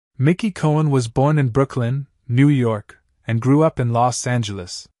Mickey Cohen was born in Brooklyn, New York, and grew up in Los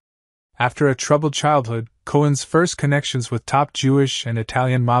Angeles. After a troubled childhood, Cohen's first connections with top Jewish and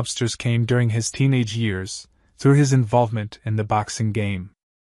Italian mobsters came during his teenage years, through his involvement in the boxing game.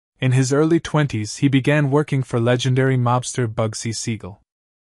 In his early 20s, he began working for legendary mobster Bugsy Siegel.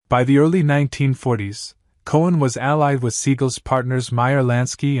 By the early 1940s, Cohen was allied with Siegel's partners Meyer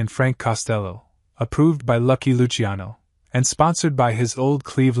Lansky and Frank Costello, approved by Lucky Luciano, and sponsored by his old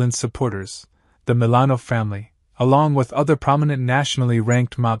Cleveland supporters, the Milano family, along with other prominent nationally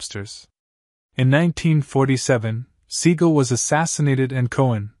ranked mobsters. In 1947, Siegel was assassinated and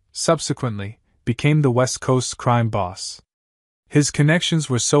Cohen, subsequently, became the West Coast crime boss. His connections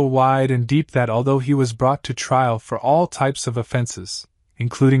were so wide and deep that although he was brought to trial for all types of offenses,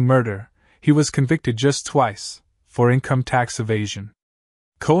 including murder, he was convicted just twice, for income tax evasion.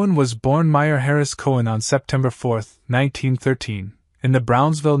 Cohen was born Meyer Harris Cohen on September 4, 1913, in the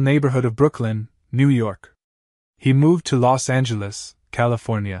Brownsville neighborhood of Brooklyn, New York. He moved to Los Angeles,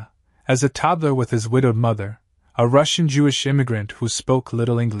 California, as a toddler with his widowed mother, a Russian Jewish immigrant who spoke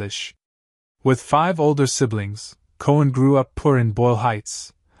little English. With 5 older siblings, Cohen grew up poor in Boyle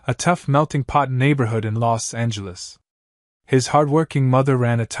Heights, a tough melting pot neighborhood in Los Angeles. His hardworking mother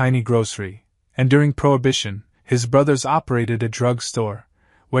ran a tiny grocery, and during Prohibition, his brothers operated a drug store,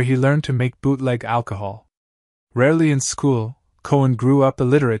 where he learned to make bootleg alcohol. Rarely in school, Cohen grew up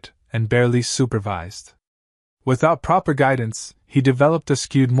illiterate and barely supervised. Without proper guidance, he developed a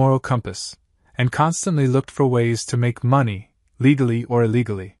skewed moral compass, and constantly looked for ways to make money, legally or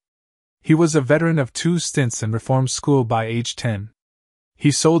illegally. He was a veteran of 2 stints in reform school by age 10.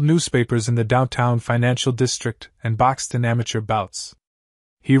 He sold newspapers in the downtown financial district and boxed in amateur bouts.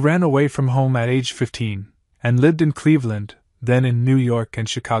 He ran away from home at age 15, and lived in Cleveland, then in New York and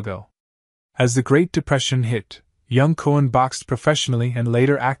Chicago. As the Great Depression hit, young Cohen boxed professionally and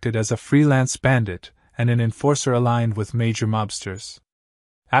later acted as a freelance bandit and an enforcer aligned with major mobsters.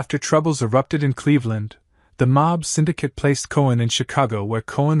 After troubles erupted in Cleveland, the mob syndicate placed Cohen in Chicago, where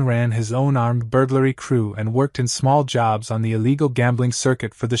Cohen ran his own armed burglary crew and worked in small jobs on the illegal gambling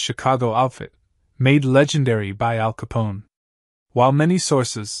circuit for the Chicago outfit, made legendary by Al Capone. While many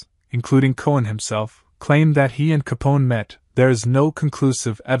sources, including Cohen himself, claim that he and Capone met, there is no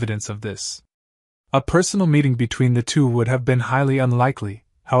conclusive evidence of this. A personal meeting between the two would have been highly unlikely,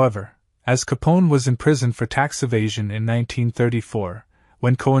 however, as Capone was in prison for tax evasion in 1934,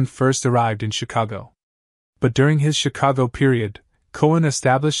 when Cohen first arrived in Chicago. But during his Chicago period, Cohen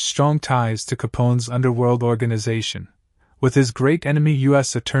established strong ties to Capone's Underworld organization, with his great enemy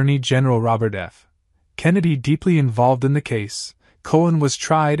U.S. Attorney General Robert F. Kennedy deeply involved in the case. Cohen was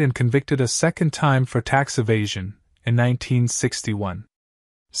tried and convicted a second time for tax evasion, in 1961.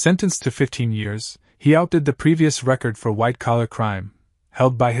 Sentenced to 15 years, he outdid the previous record for white-collar crime,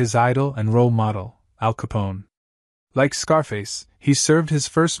 held by his idol and role model, Al Capone. Like Scarface, he served his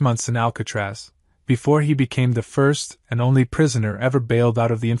first months in Alcatraz, before he became the first and only prisoner ever bailed out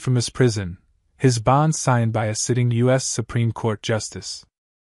of the infamous prison, his bond signed by a sitting U.S. Supreme Court justice.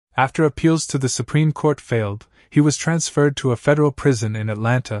 After appeals to the Supreme Court failed, he was transferred to a federal prison in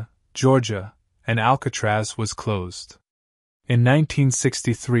Atlanta, Georgia, and Alcatraz was closed. In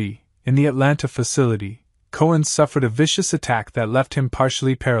 1963, in the Atlanta facility, Cohen suffered a vicious attack that left him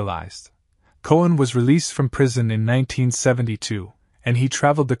partially paralyzed. Cohen was released from prison in 1972, and he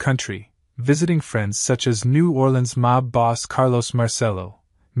traveled the country, visiting friends such as New Orleans mob boss Carlos Marcello,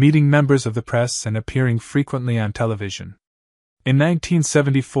 meeting members of the press and appearing frequently on television. In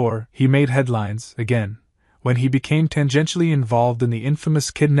 1974, he made headlines, again, when he became tangentially involved in the infamous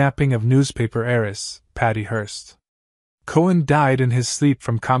kidnapping of newspaper heiress, Patty Hearst. Cohen died in his sleep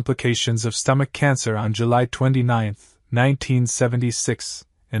from complications of stomach cancer on July 29, 1976,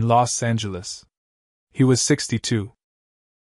 in Los Angeles. He was 62.